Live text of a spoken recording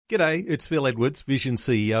G'day, it's Phil Edwards, Vision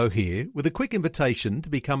CEO here, with a quick invitation to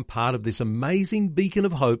become part of this amazing beacon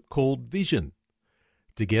of hope called Vision.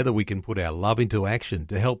 Together we can put our love into action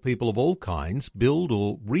to help people of all kinds build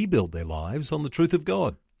or rebuild their lives on the truth of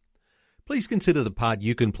God. Please consider the part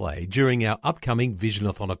you can play during our upcoming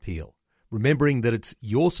Visionathon appeal, remembering that it's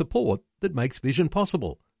your support that makes Vision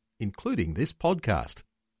possible, including this podcast.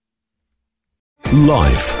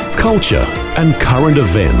 Life, culture, and current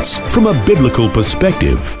events from a biblical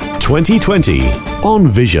perspective. 2020 on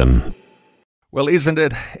Vision. Well, isn't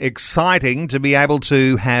it exciting to be able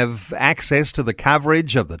to have access to the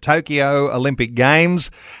coverage of the Tokyo Olympic Games?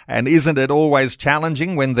 And isn't it always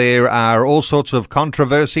challenging when there are all sorts of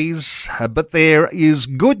controversies? But there is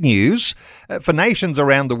good news for nations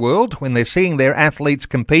around the world when they're seeing their athletes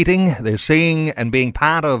competing. They're seeing and being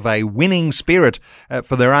part of a winning spirit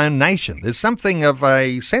for their own nation. There's something of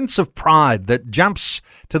a sense of pride that jumps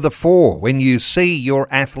to the fore when you see your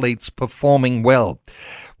athletes performing well.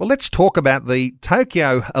 Well, let's talk about the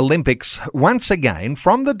Tokyo Olympics once again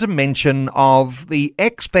from the dimension of the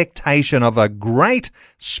expectation of a great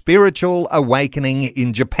spiritual awakening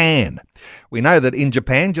in Japan. We know that in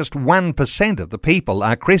Japan, just 1% of the people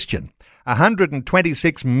are Christian.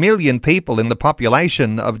 126 million people in the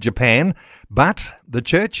population of Japan, but the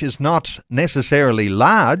church is not necessarily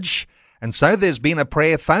large. And so there's been a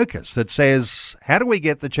prayer focus that says, how do we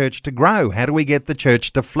get the church to grow? How do we get the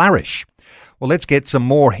church to flourish? Well, let's get some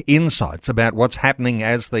more insights about what's happening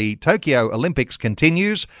as the Tokyo Olympics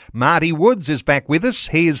continues. Marty Woods is back with us.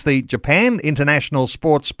 He is the Japan International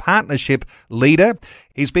Sports Partnership leader.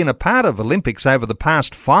 He's been a part of Olympics over the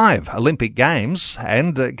past 5 Olympic Games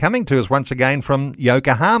and coming to us once again from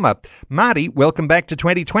Yokohama. Marty, welcome back to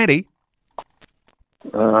 2020.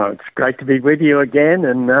 It's great to be with you again,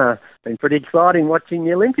 and been pretty exciting watching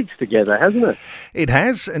the Olympics together, hasn't it? It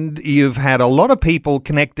has, and you've had a lot of people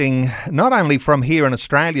connecting not only from here in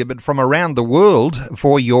Australia but from around the world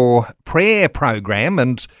for your prayer program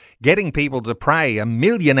and getting people to pray 1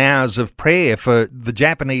 million hours of prayer for the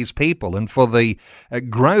Japanese people and for the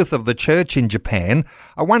growth of the church in Japan.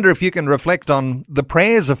 I wonder if you can reflect on the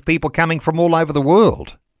prayers of people coming from all over the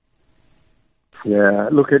world. Yeah,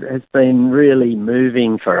 look, it has been really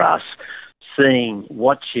moving for us,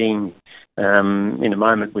 watching. In a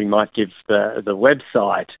moment we might give the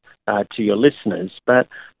website to your listeners, but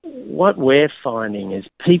what we're finding is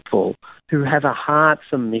people who have a heart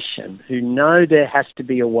for mission, who know there has to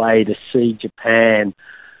be a way to see Japan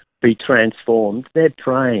be transformed, they're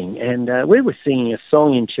praying. And we were singing a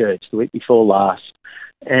song in church the week before last,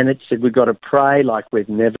 and it said we've got to pray like we've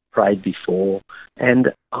never prayed before.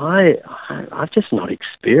 And I've just not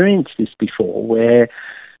experienced this before, where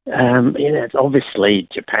it's obviously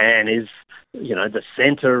Japan is the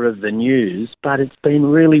centre of the news, but it's been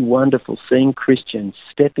really wonderful seeing Christians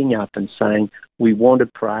stepping up and saying we want to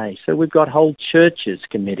pray. So we've got whole churches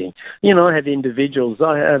committing. I have individuals.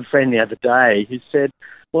 I had a friend the other day who said,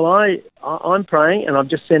 well, I'm praying and I've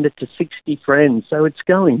just sent it to 60 friends. So it's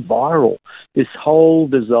going viral, this whole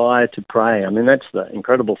desire to pray. I mean, that's the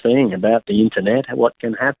incredible thing about the internet, what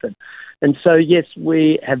can happen. And so, yes,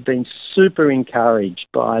 we have been super encouraged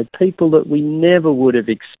by people that we never would have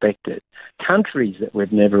expected, countries that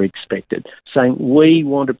we've never expected, saying we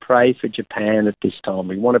want to pray for Japan at this time.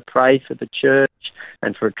 We want to pray for the church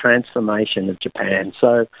and for a transformation of Japan.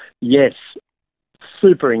 So, yes,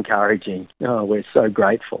 super encouraging. Oh, we're so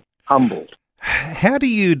grateful, humbled. How do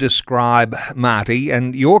you describe, Marty,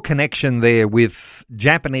 and your connection there with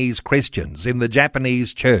Japanese Christians in the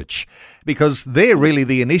Japanese church? Because they're really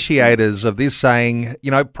the initiators of this, saying,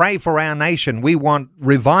 pray for our nation. We want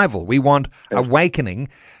revival. We want awakening.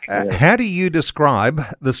 How do you describe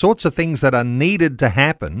the sorts of things that are needed to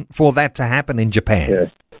happen for that to happen in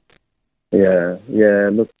Japan? Yeah.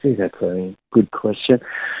 Look, gee, that's a good question.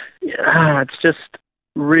 It's just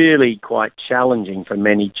really quite challenging for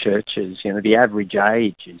many churches. The average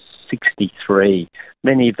age is 63.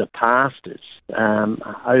 Many of the pastors are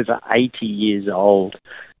over 80 years old.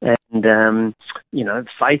 And,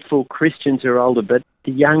 faithful Christians are older, but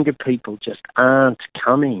the younger people just aren't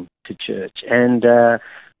coming to church. And,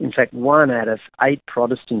 in fact, 1 out of 8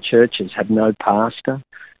 Protestant churches have no pastor.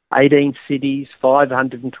 18 cities,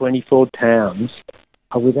 524 towns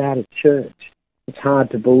are without a church. It's hard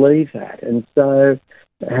to believe that. And so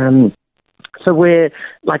we're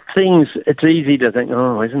like things, it's easy to think,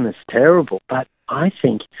 oh, isn't this terrible? But I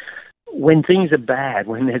think when things are bad,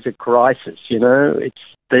 when there's a crisis, there's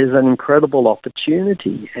an incredible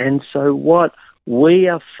opportunity. And so what we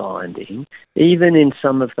are finding, even in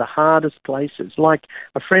some of the hardest places, like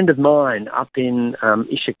a friend of mine up in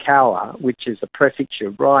Ishikawa, which is a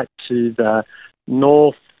prefecture right to the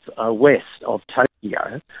north west of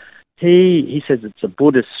Tokyo. He says it's a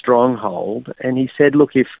Buddhist stronghold, and he said,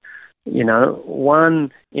 look, if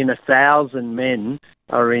 1 in 1,000 men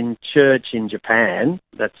are in church in Japan,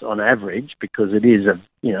 that's on average, because it is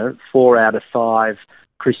 4 out of 5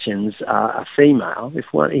 Christians are female.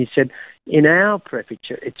 He said, in our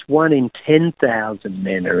prefecture, it's 1 in 10,000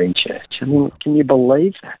 men are in church. I mean, can you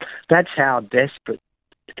believe that? That's how desperate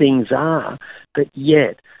things are. But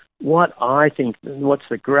yet, what's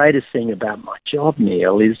the greatest thing about my job,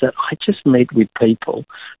 Neil, is that I just meet with people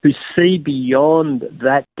who see beyond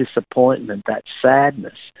that disappointment, that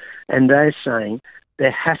sadness, and they're saying,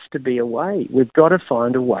 there has to be a way. We've got to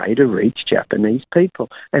find a way to reach Japanese people.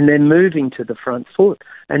 And they're moving to the front foot.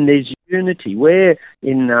 And there's unity.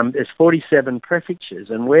 There's 47 prefectures,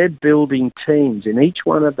 and we're building teams in each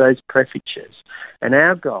one of those prefectures. And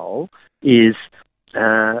our goal is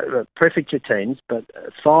prefecture teams, but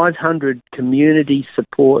 500 community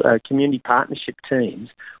support, community partnership teams,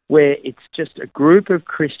 where it's just a group of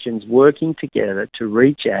Christians working together to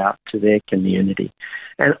reach out to their community.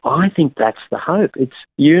 And I think that's the hope. It's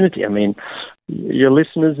unity. I mean, your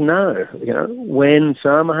listeners know, when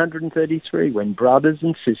Psalm 133, when brothers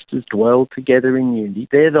and sisters dwell together in unity,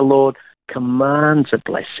 there the Lord commands a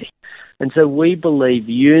blessing. And so we believe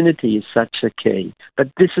unity is such a key.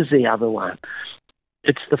 But this is the other one.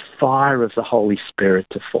 It's the fire of the Holy Spirit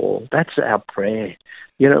to fall. That's our prayer.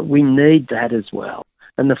 We need that as well.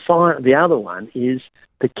 And the other one is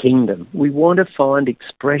the kingdom. We want to find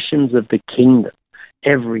expressions of the kingdom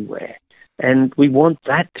everywhere. And we want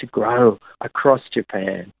that to grow across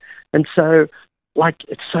Japan. And so,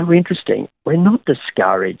 it's so interesting. We're not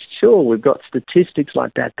discouraged. Sure, we've got statistics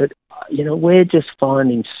like that, but, we're just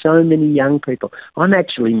finding so many young people. I'm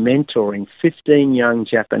actually mentoring 15 young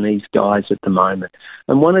Japanese guys at the moment.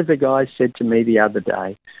 And one of the guys said to me the other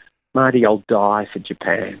day, Marty, I'll die for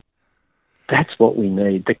Japan. That's what we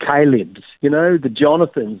need. The Calebs, the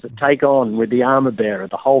Jonathans that take on with the armor bearer,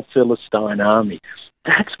 the whole Philistine army.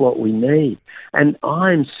 That's what we need. And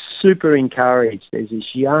I'm super encouraged. There's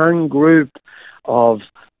this young group of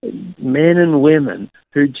men and women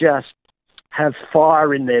who just have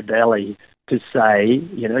fire in their belly to say,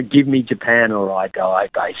 give me Japan or I die,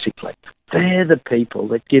 basically. They're the people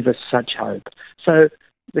that give us such hope. So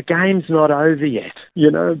the game's not over yet,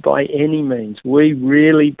 by any means. We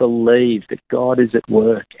really believe that God is at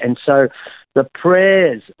work. And so the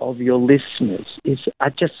prayers of your listeners are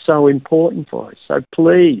just so important for us. So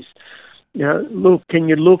please, can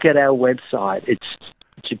you look at our website? It's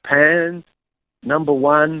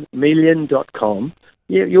Japan1million.com.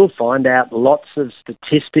 You'll find out lots of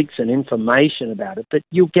statistics and information about it, but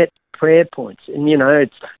you'll get prayer points. And, the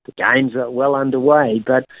games are well underway,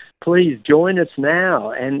 but please join us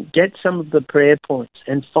now and get some of the prayer points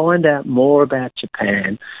and find out more about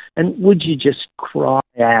Japan. And would you just cry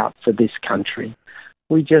out for this country?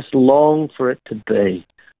 We just long for it to be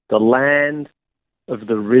the land of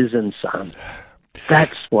the risen Son.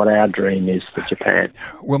 That's what our dream is for Japan.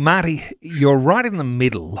 Well, Marty, you're right in the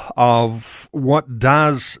middle of what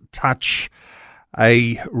does touch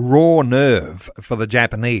a raw nerve for the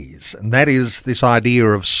Japanese, and that is this idea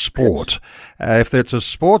of sport. If it's a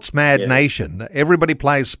sports-mad nation, everybody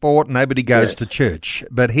plays sport, nobody goes to church.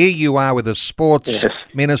 But here you are with a sports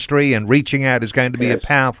ministry, and reaching out is going to be a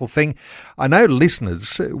powerful thing. I know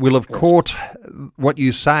listeners will have caught what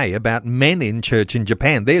you say about men in church in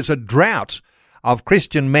Japan. There's a drought of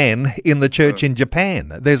Christian men in the church in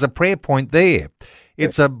Japan. There's a prayer point there.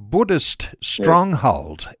 It's a Buddhist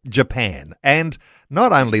stronghold, Japan. And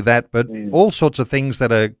not only that, but all sorts of things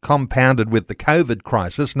that are compounded with the COVID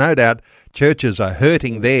crisis. No doubt churches are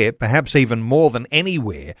hurting there, perhaps even more than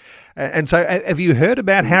anywhere. And so have you heard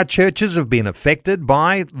about how churches have been affected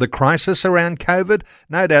by the crisis around COVID?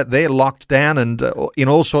 No doubt they're locked down and in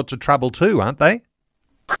all sorts of trouble too, aren't they?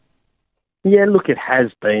 Yeah, look, it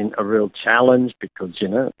has been a real challenge because,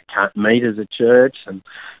 you can't meet as a church and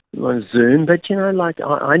on Zoom. But,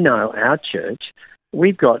 I know our church,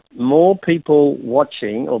 we've got more people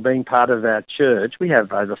watching or being part of our church. We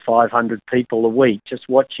have over 500 people a week just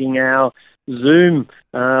watching our Zoom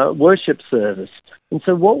worship service. And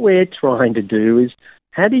so what we're trying to do is,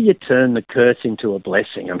 how do you turn the curse into a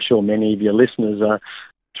blessing? I'm sure many of your listeners are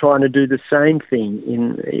trying to do the same thing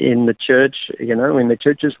in the church, in the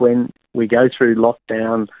churches when we go through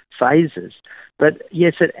lockdown phases. But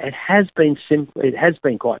yes, it has been simple. It has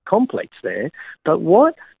been quite complex there. But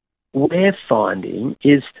what we're finding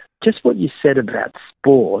is just what you said about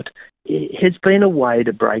sport. It has been a way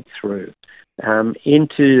to break through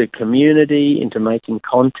into the community, into making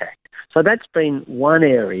contact. So that's been one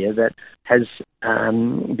area that has,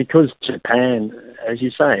 because Japan, as you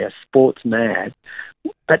say, are sports mad.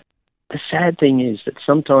 But the sad thing is that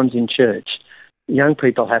sometimes in church, young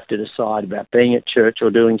people have to decide about being at church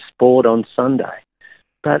or doing sport on Sunday.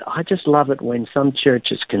 But I just love it when some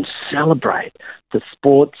churches can celebrate the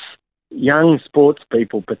sports, young sports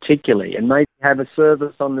people particularly, and maybe have a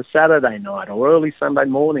service on the Saturday night or early Sunday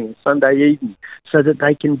morning and Sunday evening so that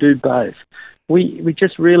they can do both. We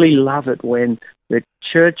just really love it when the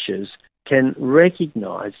churches can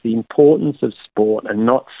recognise the importance of sport and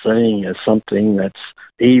not seeing as something that's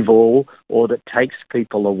evil or that takes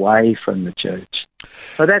people away from the church.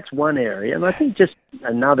 So that's one area. And I think just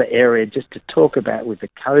another area just to talk about with the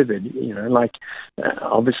COVID,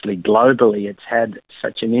 obviously globally it's had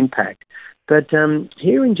such an impact. But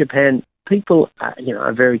here in Japan, people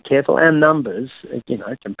are very careful. Our numbers,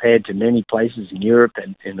 compared to many places in Europe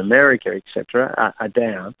and in America, etc., are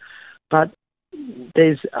down. But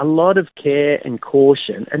there's a lot of care and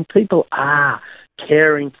caution, and people are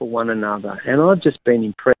caring for one another. And I've just been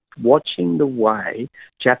impressed watching the way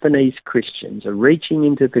Japanese Christians are reaching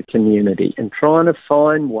into the community and trying to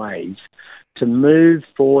find ways to move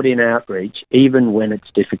forward in outreach, even when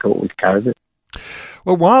it's difficult with COVID.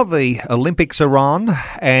 Well, while the Olympics are on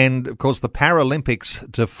and, of course, the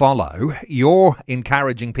Paralympics to follow, you're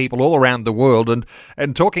encouraging people all around the world and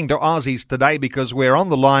talking to Aussies today because we're on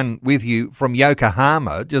the line with you from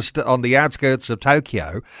Yokohama, just on the outskirts of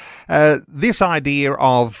Tokyo. This idea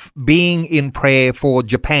of being in prayer for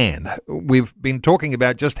Japan. We've been talking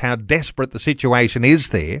about just how desperate the situation is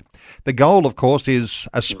there. The goal, of course, is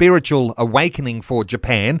a spiritual awakening for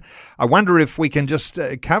Japan. I wonder if we can just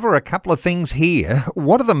cover a couple of things here.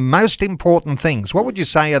 What are the most important things? What would you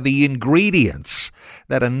say are the ingredients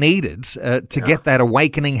that are needed to get that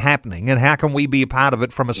awakening happening, and how can we be a part of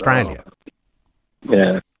it from Australia?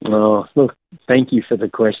 Look, thank you for the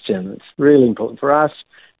question. It's really important for us.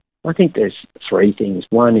 I think there's three things.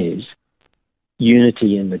 One is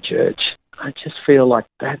unity in the church. I just feel like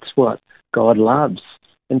that's what God loves.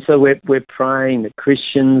 And so we're praying that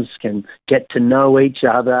Christians can get to know each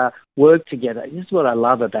other, work together. This is what I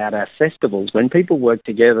love about our festivals. When people work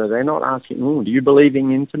together, they're not asking, do you believe in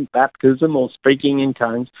infant baptism or speaking in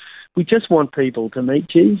tongues? We just want people to meet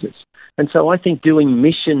Jesus. And so I think doing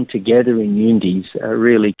mission together in unity is a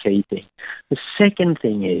really key thing. The second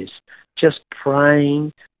thing is just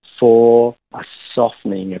praying for a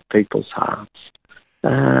softening of people's hearts.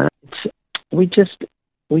 We just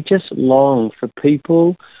long for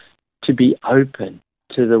people to be open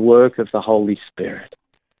to the work of the Holy Spirit.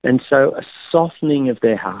 And so a softening of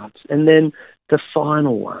their hearts. And then the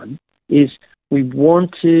final one is we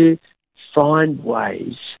want to find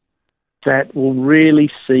ways that will really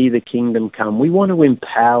see the kingdom come. We want to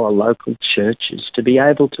empower local churches to be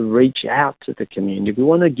able to reach out to the community. We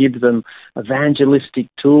want to give them evangelistic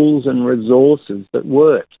tools and resources that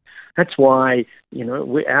work. That's why,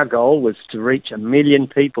 our goal was to reach 1 million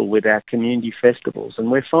people with our community festivals. And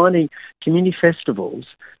we're finding community festivals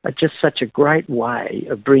are just such a great way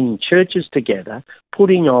of bringing churches together,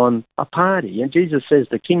 putting on a party. And Jesus says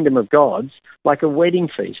the kingdom of God's like a wedding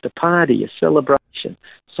feast, a party, a celebration.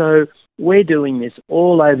 So we're doing this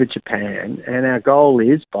all over Japan, and our goal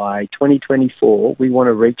is by 2024, we want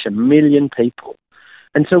to reach 1 million people.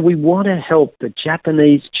 And so we want to help the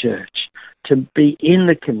Japanese church to be in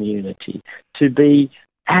the community, to be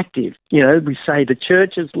active. We say the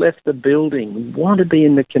church has left the building. We want to be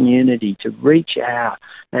in the community, to reach out,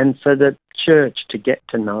 and for the church to get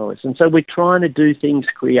to know us. And so we're trying to do things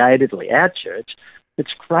creatively. Our church,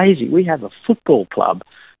 it's crazy. We have a football club,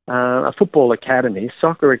 a football academy, a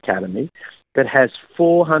soccer academy that has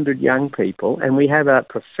 400 young people, and we have a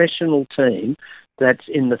professional team that's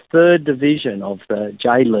in the 3rd division of the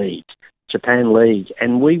J-League, Japan League,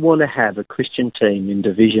 and we want to have a Christian team in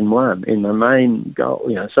Division 1 in the main goal.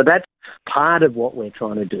 So that's part of what we're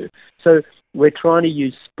trying to do. So we're trying to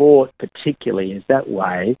use sport particularly as that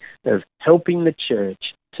way of helping the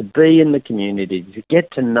church to be in the community, to get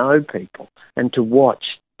to know people and to watch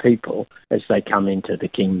people as they come into the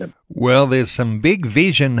kingdom. Well, there's some big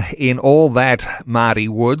vision in all that, Marty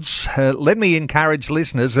Woods. Let me encourage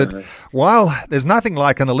listeners that while there's nothing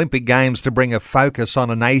like an Olympic Games to bring a focus on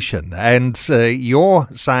a nation, and you're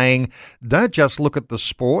saying don't just look at the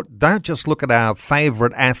sport, don't just look at our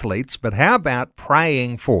favourite athletes, but how about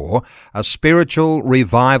praying for a spiritual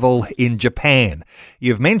revival in Japan?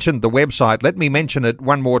 You've mentioned the website. Let me mention it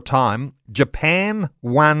one more time,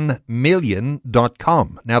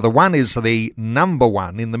 Japan1million.com. Now, the one is the number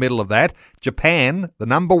one in the middle of that. Japan, the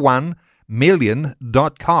number 1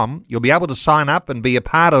 1million.com. You'll be able to sign up and be a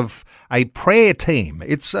part of a prayer team.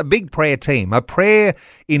 It's a big prayer team, a prayer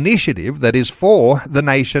initiative that is for the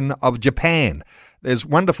nation of Japan. There's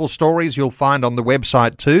wonderful stories you'll find on the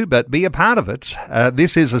website too, but be a part of it.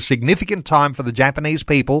 This is a significant time for the Japanese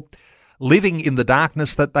people living in the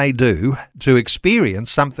darkness that they do to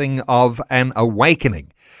experience something of an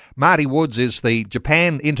awakening. Marty Woods is the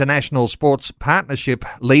Japan International Sports Partnership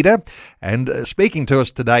leader and speaking to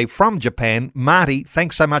us today from Japan. Marty,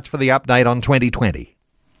 thanks so much for the update on 2020.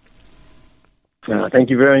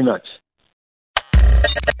 Thank you very much.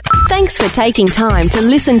 Thanks for taking time to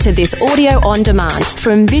listen to this audio on demand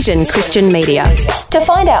from Vision Christian Media. To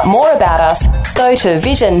find out more about us, go to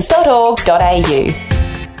vision.org.au.